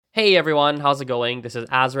Hey everyone, how's it going? This is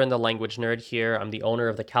Azrin the Language Nerd here. I'm the owner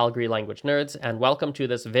of the Calgary Language Nerds, and welcome to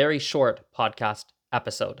this very short podcast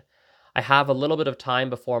episode. I have a little bit of time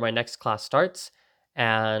before my next class starts,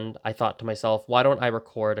 and I thought to myself, why don't I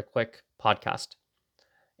record a quick podcast?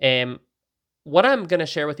 Um, what I'm going to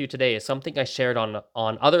share with you today is something I shared on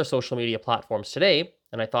other social media platforms today,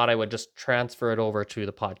 and I thought I would just transfer it over to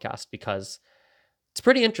the podcast because it's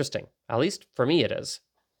pretty interesting. At least for me, it is.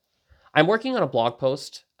 I'm working on a blog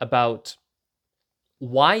post about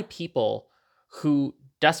why people who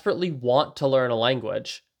desperately want to learn a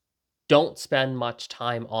language don't spend much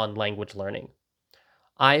time on language learning.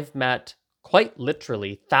 I've met quite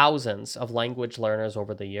literally thousands of language learners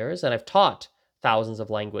over the years, and I've taught thousands of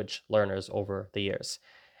language learners over the years.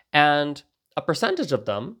 And a percentage of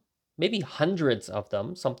them, maybe hundreds of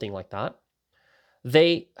them, something like that,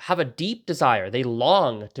 they have a deep desire. They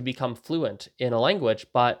long to become fluent in a language,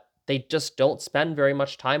 but they just don't spend very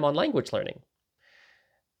much time on language learning.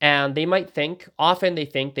 And they might think, often they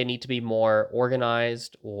think they need to be more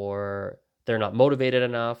organized, or they're not motivated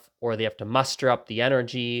enough, or they have to muster up the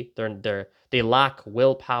energy, they lack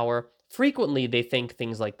willpower. Frequently they think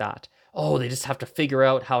things like that. Oh, they just have to figure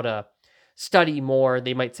out how to study more.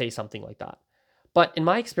 They might say something like that. But in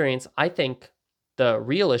my experience, I think the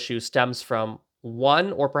real issue stems from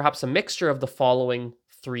one or perhaps a mixture of the following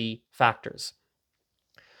three factors.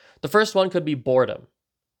 The first one could be boredom.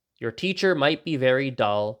 Your teacher might be very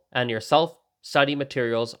dull, and your self study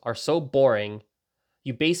materials are so boring,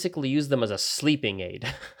 you basically use them as a sleeping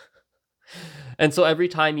aid. And so every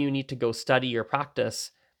time you need to go study or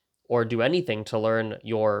practice or do anything to learn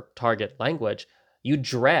your target language, you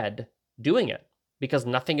dread doing it because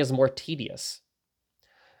nothing is more tedious.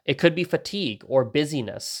 It could be fatigue or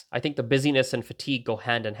busyness. I think the busyness and fatigue go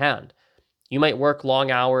hand in hand. You might work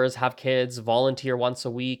long hours, have kids, volunteer once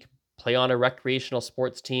a week, play on a recreational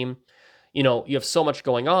sports team. You have so much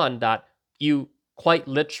going on that you quite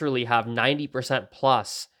literally have 90%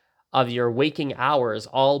 plus of your waking hours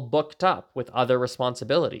all booked up with other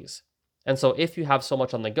responsibilities. And so if you have so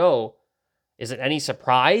much on the go, is it any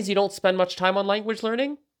surprise you don't spend much time on language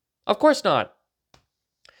learning? Of course not.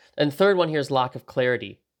 And third one here is lack of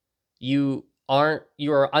clarity. You are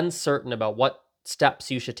uncertain about what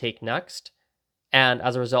steps you should take next, and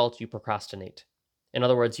as a result, you procrastinate. In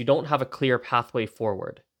other words, you don't have a clear pathway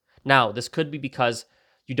forward. Now, this could be because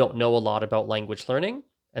you don't know a lot about language learning,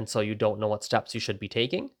 and so you don't know what steps you should be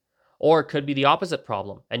taking. Or it could be the opposite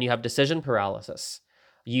problem, and you have decision paralysis.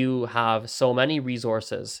 You have so many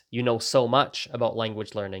resources, you know so much about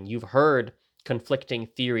language learning, you've heard conflicting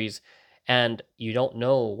theories, and you don't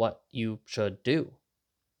know what you should do.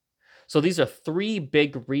 So these are three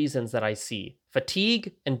big reasons that I see: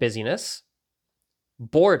 fatigue and busyness,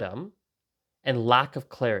 boredom, and lack of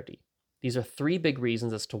clarity. These are three big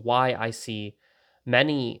reasons as to why I see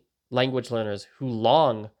many language learners who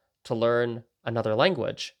long to learn another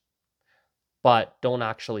language, but don't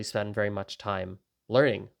actually spend very much time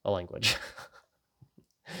learning a language.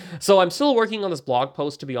 So I'm still working on this blog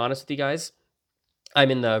post, to be honest with you guys.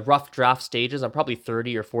 I'm in the rough draft stages. I'm probably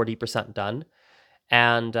 30 or 40% done.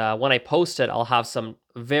 And when I post it, I'll have some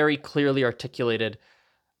very clearly articulated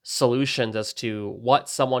solutions as to what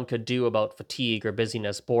someone could do about fatigue or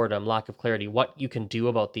busyness, boredom, lack of clarity, what you can do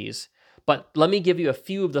about these. But let me give you a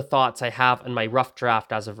few of the thoughts I have in my rough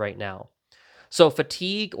draft as of right now. So,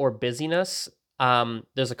 fatigue or busyness,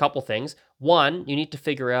 there's a couple things. One, you need to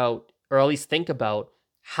figure out, or at least think about,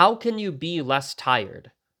 how can you be less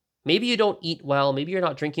tired? Maybe you don't eat well. Maybe you're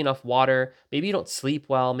not drinking enough water. Maybe you don't sleep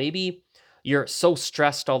well. Maybe you're so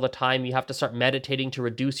stressed all the time. You have to start meditating to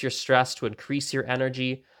reduce your stress, to increase your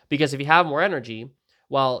energy. Because if you have more energy,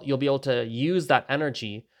 well, you'll be able to use that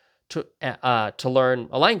energy to learn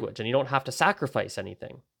a language, and you don't have to sacrifice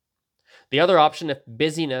anything. The other option, if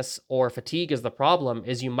busyness or fatigue is the problem,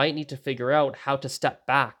 is you might need to figure out how to step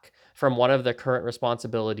back from one of the current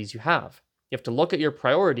responsibilities you have. You have to look at your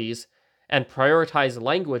priorities and prioritize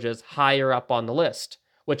languages higher up on the list,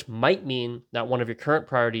 which might mean that one of your current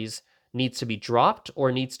priorities needs to be dropped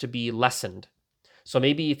or needs to be lessened. So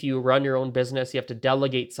maybe if you run your own business, you have to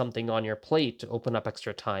delegate something on your plate to open up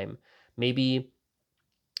extra time. Maybe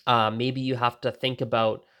you have to think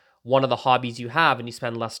about one of the hobbies you have and you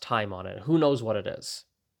spend less time on it. Who knows what it is?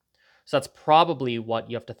 So that's probably what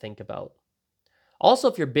you have to think about. Also,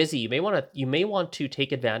 if you're busy, you may want to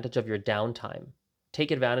take advantage of your downtime.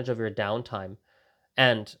 Take advantage of your downtime.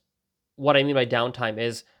 And what I mean by downtime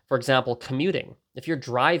is, for example, commuting. If you're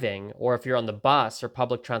driving or if you're on the bus or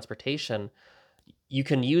public transportation, you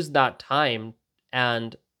can use that time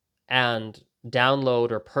and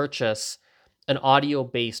download or purchase an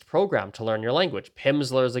audio-based program to learn your language.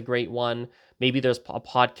 Pimsleur is a great one. Maybe there's a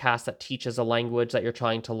podcast that teaches a language that you're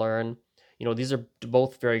trying to learn. These are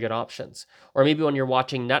both very good options. Or maybe when you're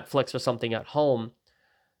watching Netflix or something at home,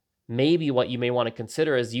 maybe what you may want to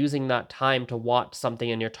consider is using that time to watch something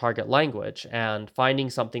in your target language and finding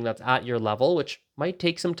something that's at your level, which might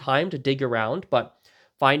take some time to dig around, but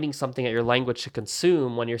finding something at your language to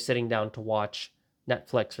consume when you're sitting down to watch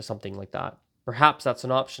Netflix or something like that. Perhaps that's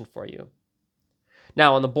an option for you.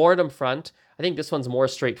 Now, on the boredom front, I think this one's more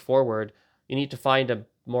straightforward. You need to find a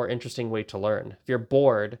more interesting way to learn. If you're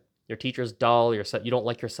bored, your teacher's dull, you don't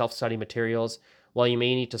like your self-study materials, well, you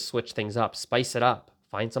may need to switch things up, spice it up,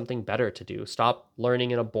 find something better to do. Stop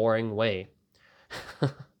learning in a boring way.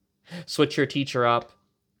 Switch your teacher up,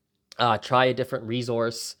 try a different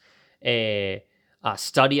resource,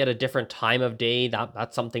 study at a different time of day.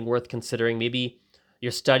 That's something worth considering. Maybe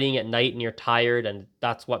you're studying at night and you're tired and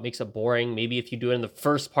that's what makes it boring. Maybe if you do it in the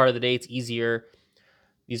first part of the day, it's easier.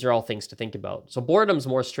 These are all things to think about. So boredom's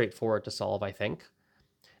more straightforward to solve, I think.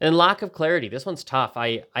 And lack of clarity. This one's tough.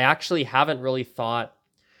 I actually haven't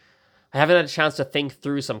had a chance to think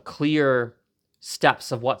through some clear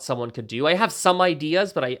steps of what someone could do. I have some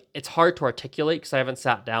ideas, but it's hard to articulate because I haven't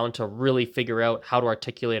sat down to really figure out how to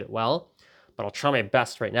articulate it well. But I'll try my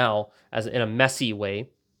best right now as in a messy way.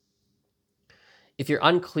 If you're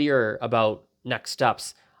unclear about next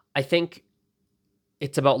steps, I think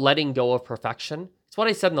it's about letting go of perfection. It's what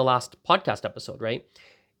I said in the last podcast episode, right?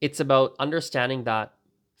 It's about understanding that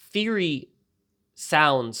theory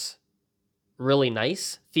sounds really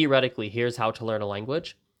nice. Theoretically, here's how to learn a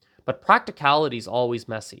language. But practicality is always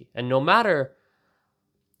messy. And no matter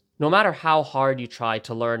how hard you try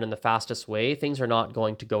to learn in the fastest way, things are not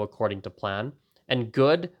going to go according to plan. And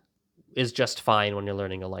good is just fine when you're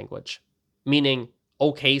learning a language. Meaning,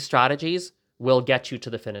 okay strategies will get you to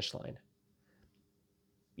the finish line.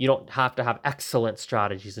 You don't have to have excellent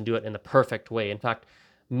strategies and do it in the perfect way. In fact,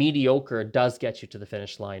 mediocre does get you to the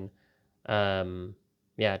finish line. It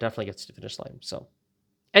definitely gets to the finish line. So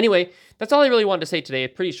anyway, that's all I really wanted to say today. A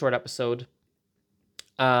pretty short episode.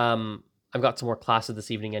 I've got some more classes this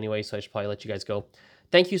evening anyway, so I should probably let you guys go.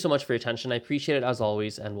 Thank you so much for your attention. I appreciate it as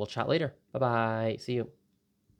always, and we'll chat later. Bye-bye. See you.